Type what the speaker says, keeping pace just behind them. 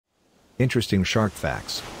Interesting shark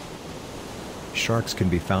facts. Sharks can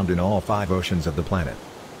be found in all 5 oceans of the planet.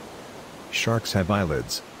 Sharks have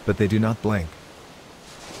eyelids, but they do not blink.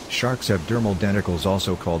 Sharks have dermal denticles,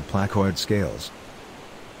 also called placoid scales.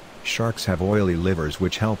 Sharks have oily livers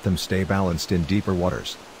which help them stay balanced in deeper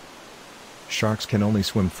waters. Sharks can only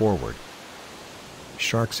swim forward.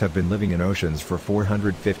 Sharks have been living in oceans for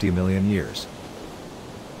 450 million years.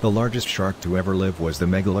 The largest shark to ever live was the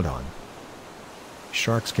megalodon.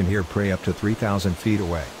 Sharks can hear prey up to 3,000 feet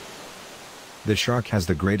away. The shark has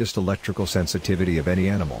the greatest electrical sensitivity of any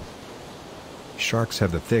animal. Sharks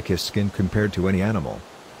have the thickest skin compared to any animal.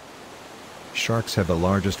 Sharks have the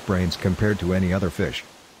largest brains compared to any other fish.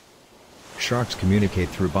 Sharks communicate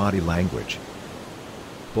through body language.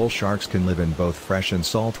 Bull sharks can live in both fresh and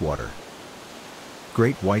salt water.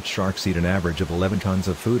 Great white sharks eat an average of 11 tons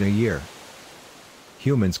of food a year.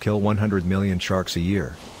 Humans kill 100 million sharks a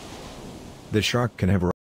year. The shark can have